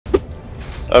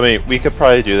I mean, we could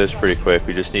probably do this pretty quick.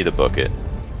 We just need to book it.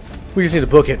 We just need to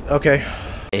book it. Okay.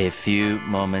 A few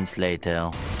moments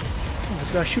later. Oh,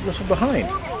 this guy's shooting us from behind.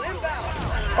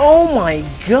 Oh my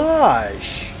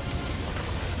gosh.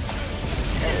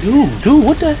 Dude,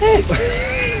 what the heck?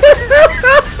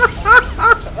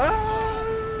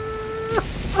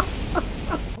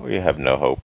 We have no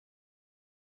hope.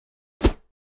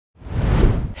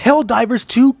 Helldivers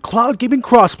 2 Cloud Gaming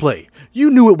Crossplay. You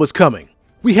knew it was coming.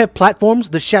 We have platforms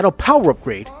the Shadow Power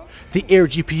Upgrade, the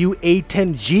AirGPU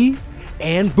A10G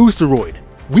and Boosteroid.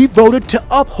 We voted to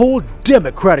uphold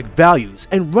democratic values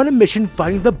and run a mission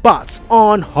fighting the bots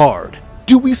on hard.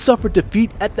 Do we suffer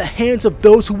defeat at the hands of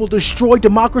those who will destroy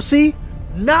democracy?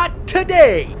 Not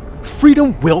today!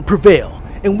 Freedom will prevail,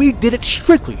 and we did it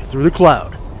strictly through the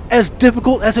cloud. As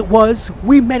difficult as it was,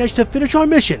 we managed to finish our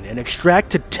mission and extract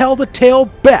to tell the tale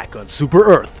back on Super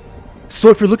Earth. So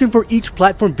if you're looking for each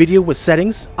platform video with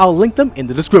settings, I'll link them in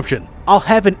the description. I'll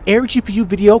have an AirGPU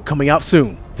video coming out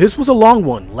soon. This was a long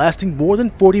one, lasting more than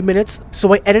 40 minutes,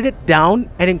 so I edited it down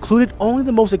and included only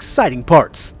the most exciting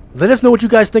parts. Let us know what you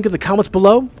guys think in the comments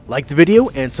below, like the video,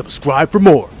 and subscribe for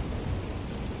more.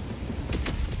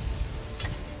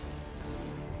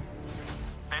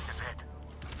 This is it.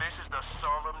 This is the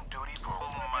solemn duty for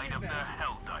all might of the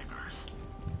Helldivers.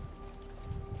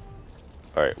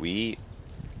 Alright, we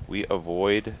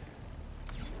avoid...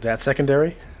 That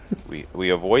secondary? We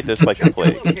avoid this like the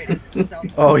plague.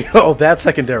 Oh, that's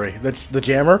secondary. The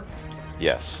jammer?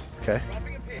 Yes. Okay.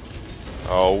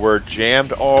 Oh, we're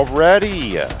jammed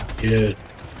already! Yeah.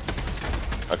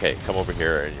 Okay, come over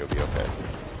here and you'll be okay.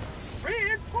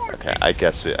 Okay, I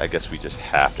guess we just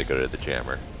have to go to the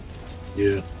jammer.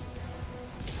 Yeah.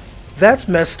 That's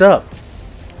messed up.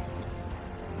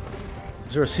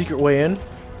 Is there a secret way in?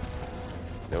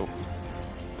 Nope.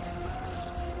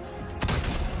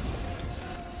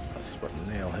 I was just about to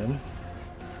nail him.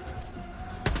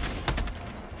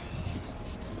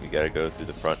 We gotta go through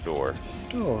the front door.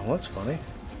 Oh, well, that's funny.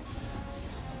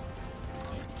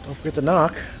 Don't forget to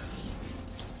knock.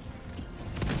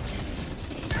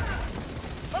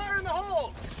 Fire in the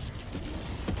hole!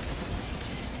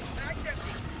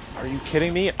 Are you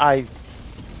kidding me? I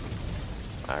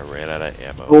ran out of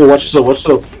ammo. Oh, watch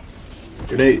up.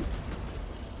 Grenade.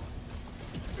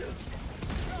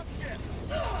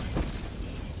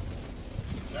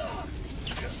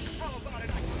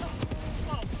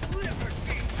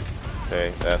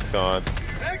 Okay, that's gone.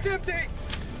 Bag's empty!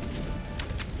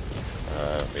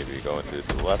 Maybe going to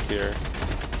the left here.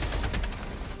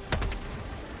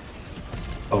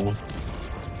 Oh.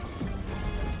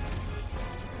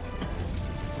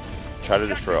 Try to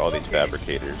destroy all these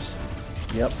fabricators.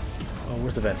 Yep. Oh,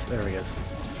 where's the vent? There he is.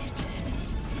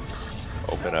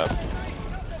 Open up.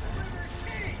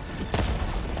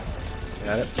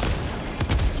 Got it.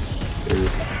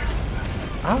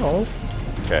 Ow.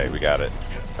 Okay, we got it.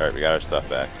 Alright, we got our stuff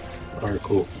back. Alright,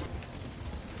 cool.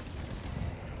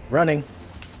 Running.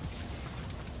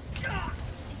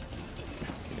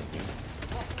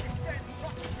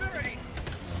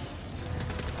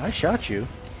 I shot you.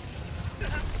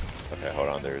 Okay, hold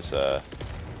on. There's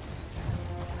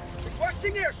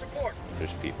Requesting air support!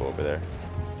 people over there.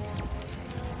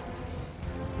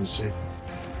 Let's see.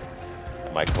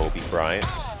 Am I Kobe Bryant?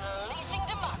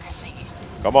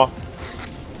 Come on.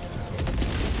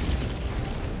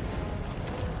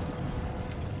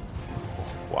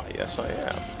 Why, yes I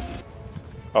am.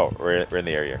 Oh, we're in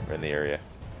the area. We're in the area.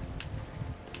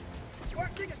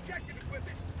 Requesting objective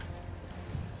equipment!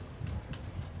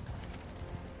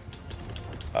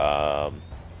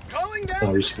 Calling down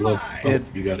Oh, you're low. Oh,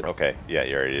 you got it. Okay, yeah,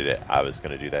 you already did it. I was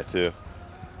gonna do that too.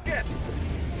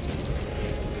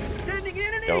 Sending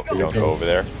in an Don't eagle! go over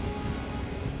there.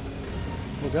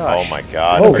 Oh gosh. Oh my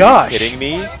god. Oh Are gosh. you kidding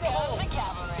me?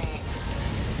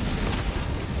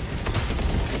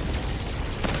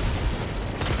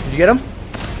 Did you get him?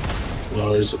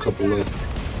 No, there's a couple left.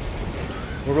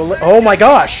 Oh my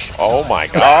gosh. Oh my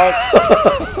god.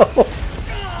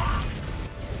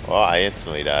 Well, I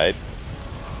instantly died.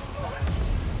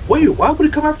 Wait, why would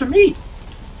it come after me?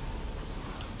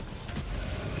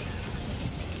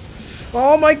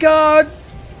 Oh my god.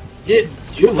 Yeah,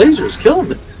 your laser is killing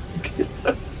me.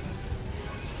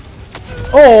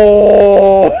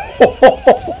 Oh.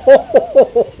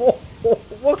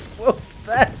 What was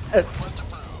that?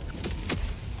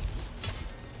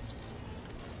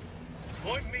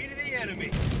 Point me to the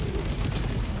enemy!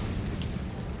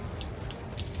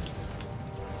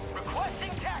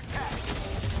 Requesting tac pack!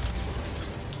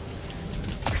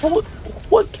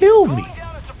 What killed me? Calling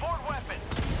down a support weapon!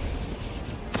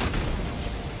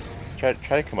 Try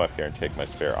to come up here and take my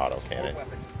spare auto cannon.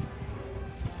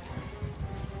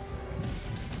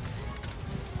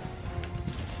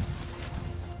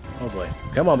 boy.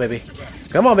 Come on, baby.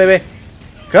 Come on, baby.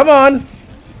 Come on!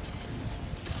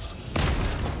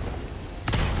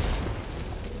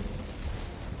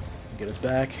 Get us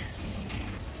back.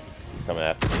 He's coming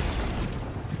after me.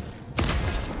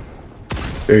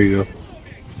 There you go.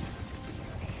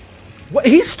 What?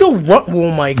 He's still run.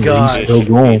 Oh my god. still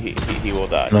going. He will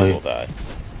die. No. He will die.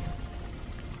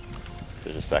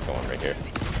 There's a second one right here.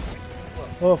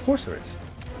 Well, of course there is.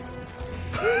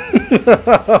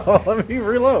 Let me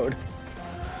reload.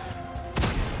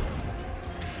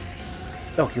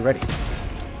 Oh, you're ready.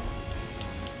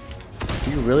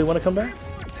 Do you really want to come back?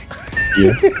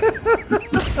 Yeah.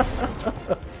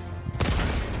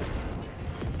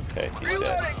 Okay, he's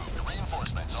dead.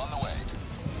 Reinforcements on the way.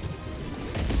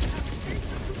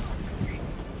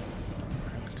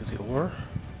 Let's do the ore.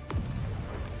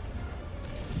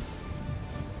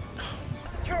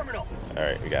 Terminal.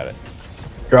 Alright, we got it.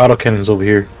 Your autocannon's over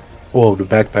here. Whoa, the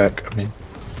backpack. I mean,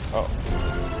 Oh.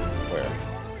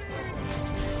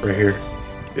 Where? right here.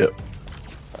 Yep.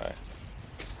 Alright.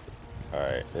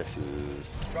 Alright, this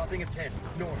is... Dropping a pin.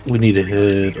 North. We need to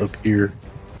head up here.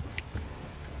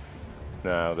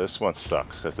 No, this one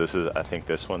sucks, because this is... I think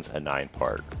this one's a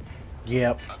 9-part.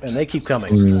 Yep, and they keep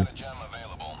coming. Mm. Gem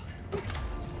available.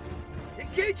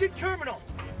 Engaging terminal.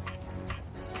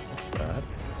 What's that?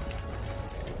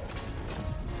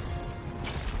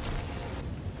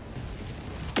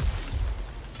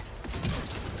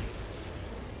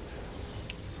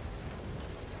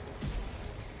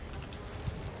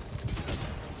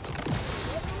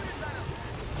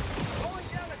 Going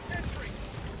down a sentry.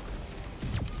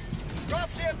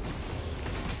 Dropship.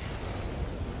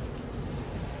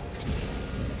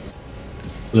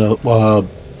 The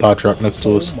box truck next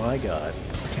to us. Oh my god.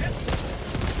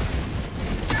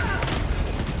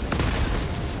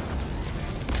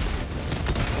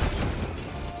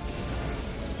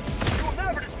 You will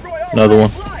never destroy all Another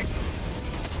one. life.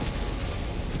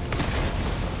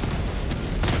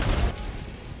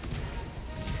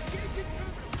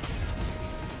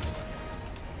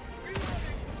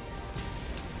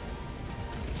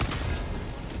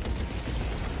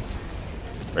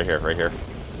 Right here, right here.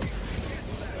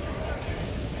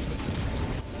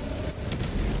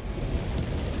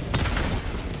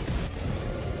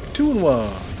 Two and one.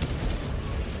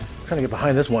 Trying to get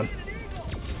behind this one.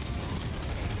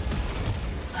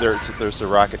 There's the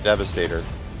Rocket Devastator.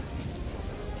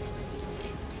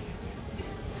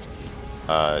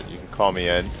 You can call me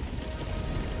in.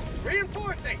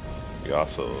 Reinforcing. You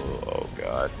also... Oh,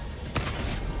 God.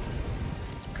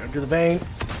 Gotta do the vein.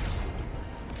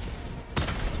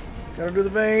 Gotta do the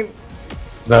vein.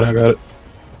 Got it, I got it.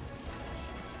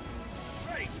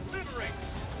 Ready.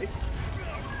 Liberate.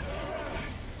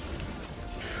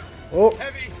 Oh,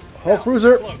 Heavy. Hulk South.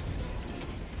 cruiser. Close.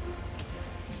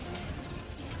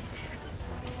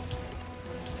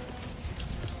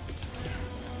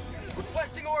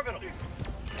 Requesting orbital.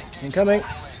 Incoming.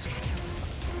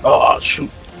 Oh, shoot.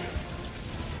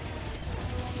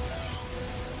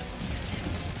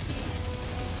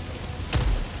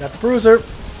 Got the cruiser.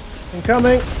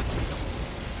 Incoming.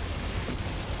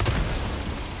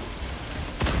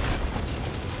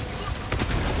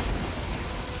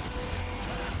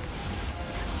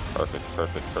 Perfect,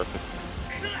 perfect,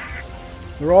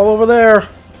 perfect. They're all over there.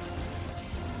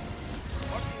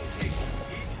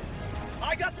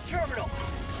 I got the terminal.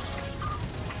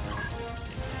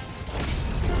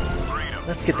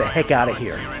 Let's get the heck out of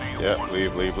here. Yeah,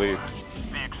 leave, leave, leave.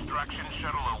 The extraction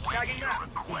shuttle awaits your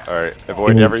request. Alright,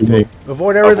 avoid everything.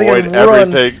 Avoid everything Avoid and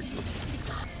run. everything.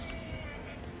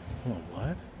 Oh,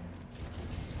 what?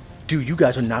 Dude, you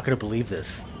guys are not gonna believe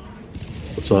this.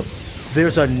 What's up?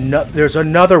 There's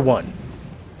another one.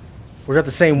 Or is that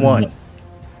the same one?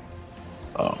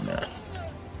 Oh, man.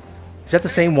 Is that the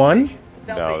same one?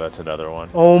 No, that's another one.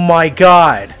 Oh my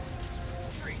god.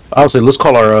 I would say let's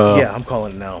call our Yeah, I'm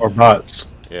calling it now. our bots.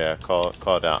 Yeah, call it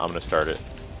down. I'm gonna start it.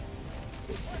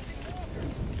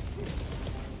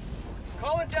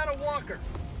 Calling down a walker.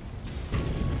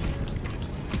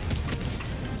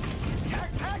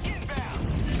 Pack inbound.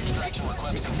 Extraction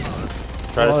request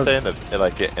confirmed. Try Well, to stay in the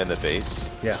get in the base.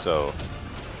 Yeah. So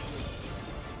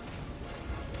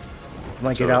I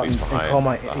might So get at out and least behind- call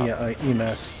my uh-huh.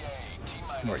 EMS.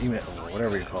 Or email, or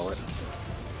whatever you call it.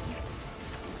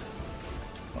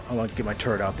 I want to get my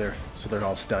turret out there so they're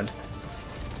all stunned.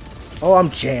 Oh,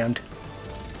 I'm jammed.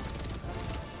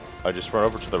 I just run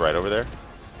over to the right over there.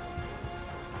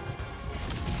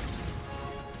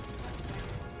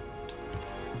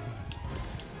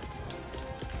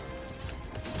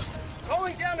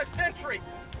 Calling down a sentry.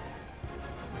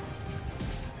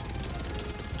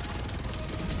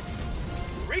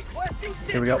 Requesting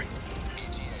sentry. Here we go.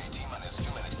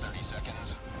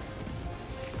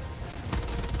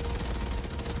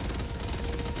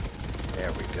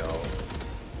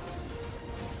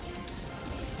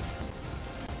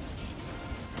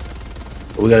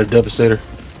 We got a devastator.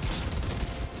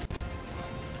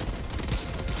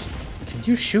 Can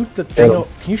you shoot the thing? Oh.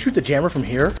 Can you shoot the jammer from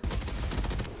here?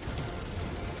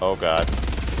 Oh god.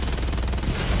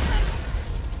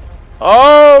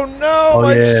 Oh no! Oh,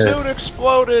 My yeah. suit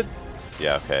exploded.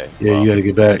 Yeah. Okay. Yeah, well, you gotta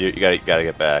get back. You gotta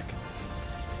get back,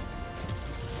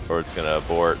 or it's gonna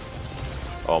abort.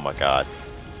 Oh my god.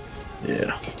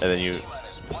 Yeah. And then you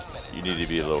need to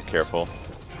be a little careful,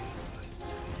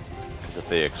 because if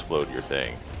they explode your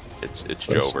thing, it's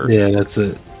Jover. Yeah, that's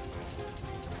it.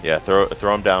 Yeah, throw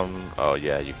them down. Oh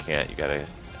yeah, you can't. You gotta.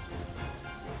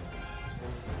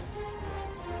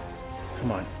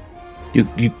 Come on.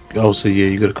 You oh, so yeah,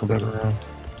 you gotta come back around.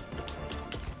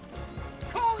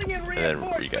 And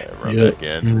then you gotta run Yep. back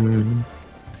in. Mhm.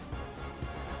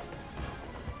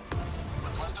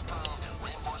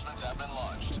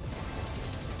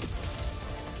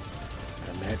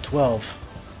 I'm at 12.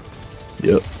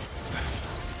 Yep.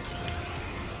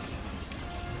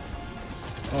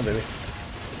 Come on, baby.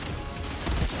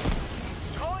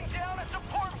 Calling down a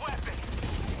support weapon.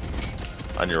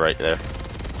 On your right there.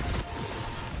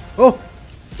 Oh!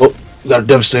 Oh, we got a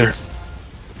devastator.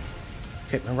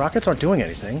 Okay, my rockets aren't doing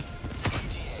anything.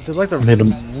 There's like the Made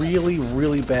 'em. really,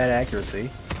 really bad accuracy.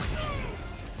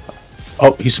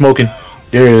 Oh, he's smoking.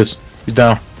 There he is. He's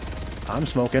down. I'm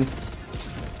smoking.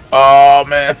 Oh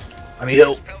man, I need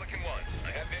help. Pelican 1, I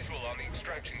have visual on the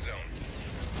extraction zone.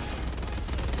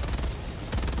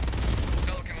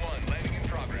 Pelican 1, landing in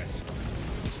progress.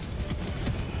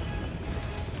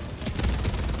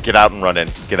 Get out and run in.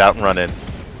 Get out and run in.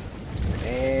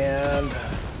 And...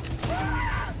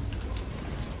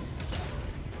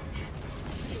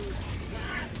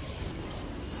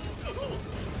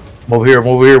 I'm over here,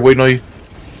 waiting on you.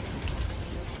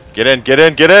 Get in. Get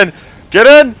in. Get in. Get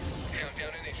in.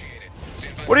 Countdown initiated.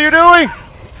 Stand by. What are you doing?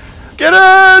 Get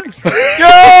in!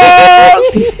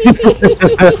 Yes!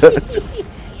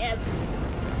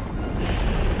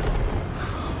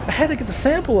 I had to get the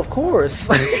sample, of course.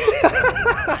 That's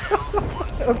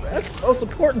the most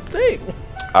important thing.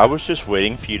 I was just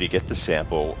waiting for you to get the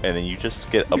sample, and then you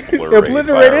just get obliterated,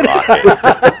 Obliterated. by a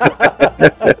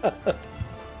rocket.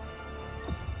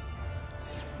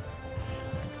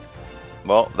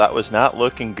 Well, that was not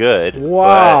looking good.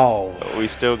 Wow. But we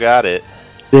still got it.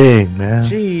 Dang man,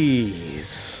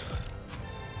 Jeez.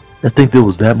 I think there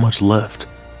was that much left.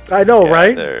 I know, Yeah,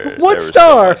 right? there One was so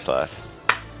star. much left.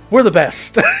 We're the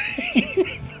best.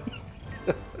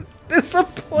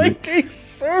 Disappointing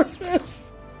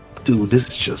service. Dude, this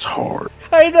is just hard.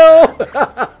 I know.